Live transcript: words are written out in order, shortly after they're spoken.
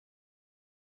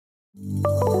Now,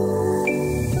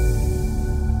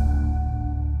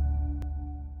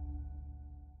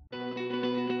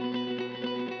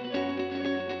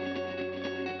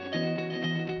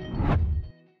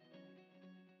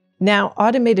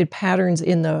 automated patterns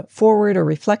in the forward or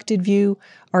reflected view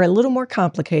are a little more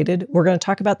complicated. We're going to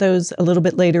talk about those a little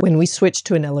bit later when we switch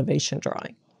to an elevation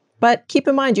drawing. But keep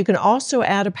in mind, you can also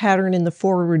add a pattern in the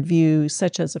forward view,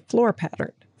 such as a floor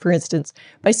pattern, for instance,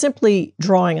 by simply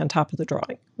drawing on top of the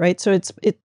drawing, right? So it's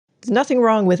nothing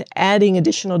wrong with adding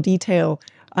additional detail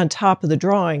on top of the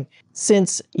drawing.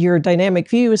 Since your dynamic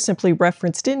view is simply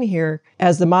referenced in here,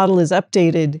 as the model is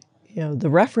updated, the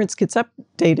reference gets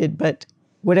updated, but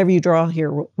whatever you draw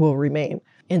here will remain.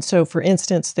 And so, for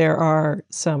instance, there are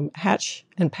some hatch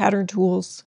and pattern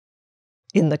tools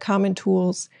in the common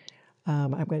tools.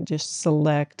 I'm going to just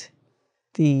select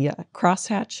the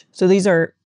crosshatch. So these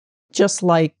are just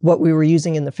like what we were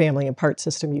using in the family and part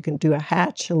system. You can do a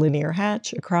hatch, a linear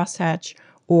hatch, a crosshatch,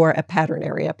 or a pattern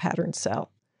area, a pattern cell.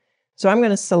 So I'm going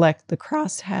to select the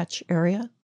crosshatch area.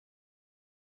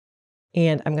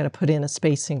 And I'm going to put in a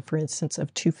spacing, for instance,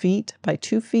 of 2 feet by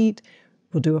 2 feet.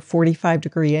 We'll do a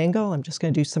 45-degree angle. I'm just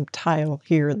going to do some tile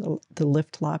here in the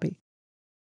lift lobby.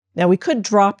 Now we could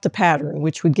drop the pattern,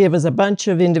 which would give us a bunch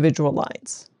of individual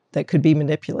lines that could be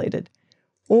manipulated.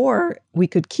 Or we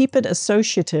could keep it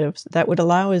associative. That would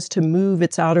allow us to move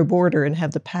its outer border and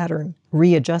have the pattern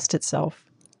readjust itself.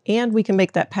 And we can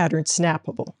make that pattern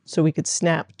snappable. So we could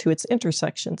snap to its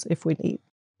intersections if we need.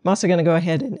 I'm also going to go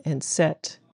ahead and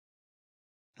set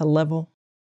a level.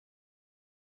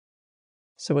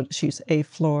 So we'll just use a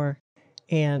floor,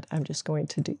 and I'm just going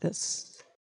to do this.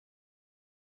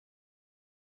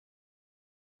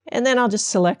 And then I'll just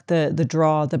select the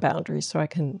draw the boundaries, so I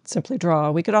can simply draw.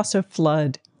 We could also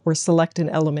flood or select an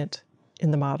element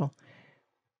in the model.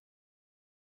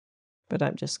 But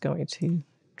I'm just going to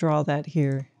draw that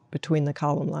here between the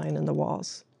column line and the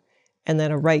walls. And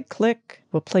then a right click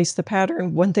will place the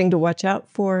pattern. One thing to watch out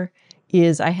for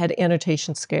is I had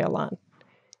annotation scale on.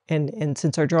 And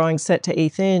since our drawing's set to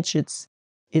 1/8 inch,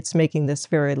 it's making this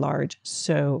very large.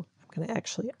 So I'm going to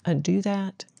actually undo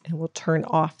that, and we'll turn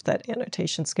off that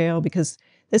annotation scale because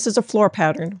this is a floor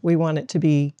pattern. We want it to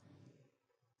be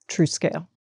true scale.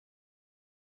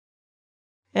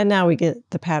 And now we get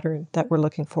the pattern that we're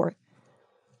looking for.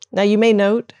 Now you may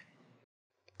note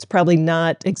it's probably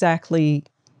not exactly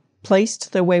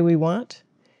placed the way we want,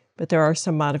 but there are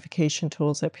some modification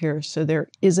tools up here. So there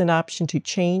is an option to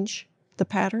change the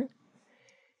pattern.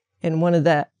 And one of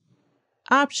the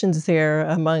options there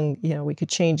among, we could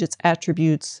change its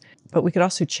attributes, but we could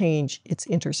also change its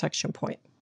intersection point.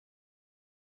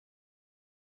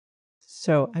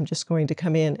 So I'm just going to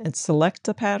come in and select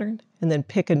the pattern and then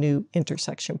pick a new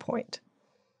intersection point.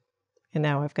 And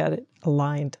now I've got it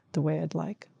aligned the way I'd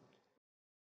like.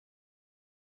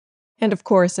 And of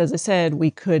course, as I said, we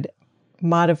could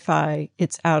modify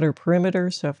its outer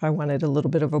perimeter. So if I wanted a little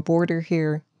bit of a border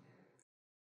here,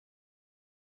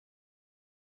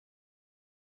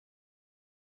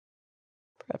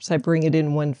 perhaps I bring it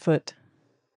in 1 foot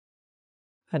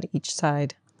on each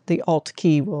side. The Alt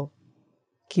key will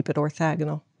keep it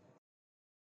orthogonal.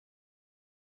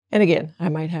 And again, I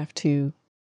might have to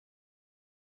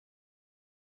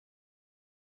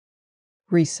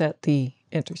reset the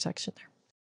intersection there.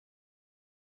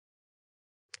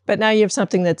 But now you have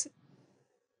something that's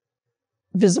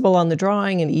visible on the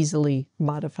drawing and easily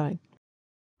modified.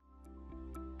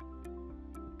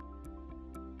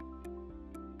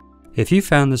 If you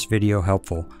found this video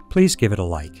helpful, please give it a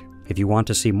like. If you want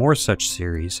to see more such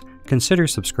series, consider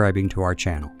subscribing to our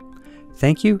channel.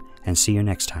 Thank you, and see you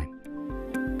next time.